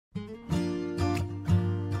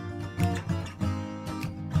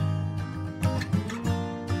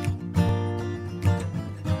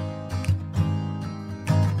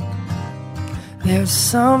There's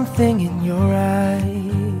something in your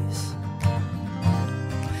eyes.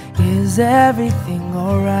 Is everything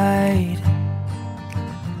alright?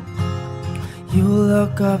 You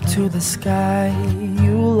look up to the sky,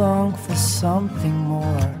 you long for something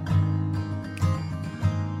more.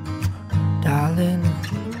 Darling,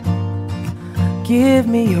 give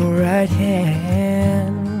me your right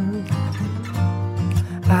hand.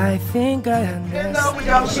 I think I understand. Even though we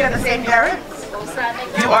don't share the same parents,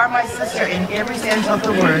 you are my sister in every sense of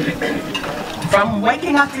the word. From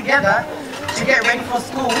waking up together to get ready for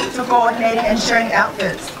school, to coordinating and sharing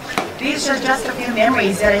outfits. These are just a few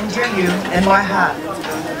memories that endear you in my heart.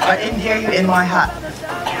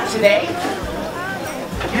 Today,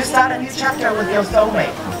 you start a new chapter with your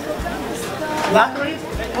soulmate. Luckily,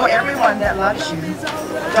 for everyone that loves you,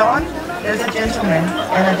 Don is a gentleman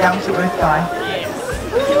and a down-to-earth guy.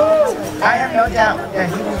 I have no doubt that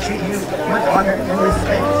he will treat you with honor and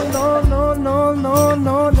respect. No, no, no, no,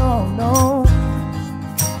 no, no, no.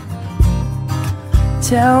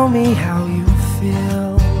 Tell me how you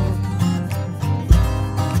feel,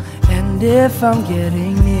 and if I'm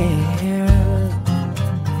getting near,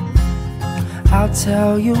 I'll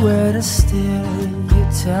tell you where to steer. You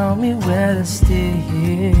tell me where to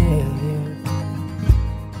steer.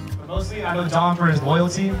 But mostly, I know Don for his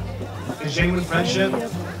loyalty, his genuine friendship,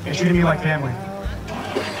 and treating me like family.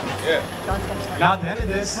 Now at the end of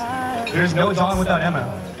this, there's no Don without Emma.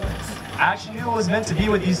 I actually knew it was meant to be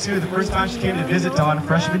with these two the first time she came to visit Don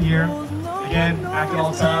freshman year. Again, acting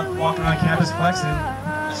all tough, walking around campus flexing.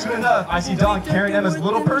 Soon enough, I see Don carrying Emma's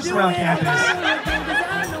little purse around campus.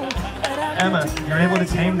 Emma, you're able to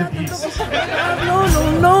tame the beast. No,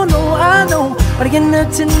 no, no, no, I know. But again,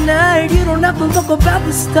 tonight, you don't have to look about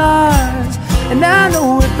the stars. And I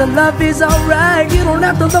know if the love is alright, you don't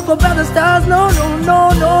have to look about the stars. No, no,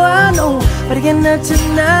 no, no, I know. But again,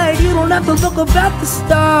 tonight, you don't have to look about the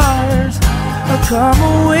stars. Come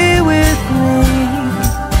away with me.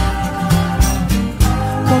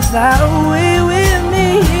 Come fly away with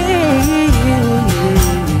me.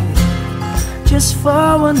 Just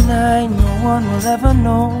for one night, no one will ever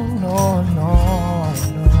know. No, no,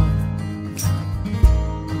 no.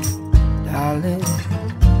 Darling,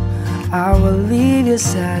 I will leave you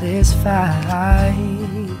satisfied.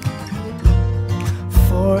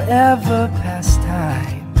 Forever past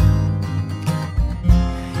time.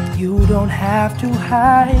 You don't have to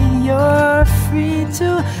hide, you're free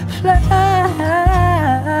to fly.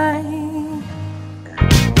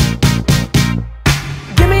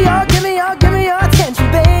 Give me your attention,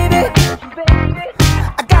 baby.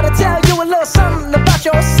 I gotta tell you a little something about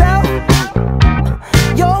yourself.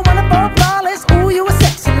 You're wonderful, flawless, ooh, you a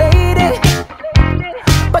sexy lady.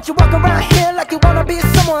 But you walk around here like you wanna be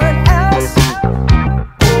someone else.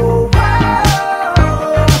 Ooh,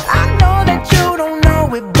 whoa. I know that you don't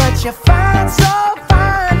know it, but you're fine, so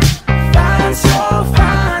fine. Fine, so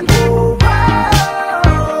fine. Ooh,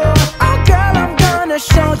 whoa. Oh girl, I'm gonna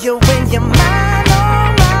show you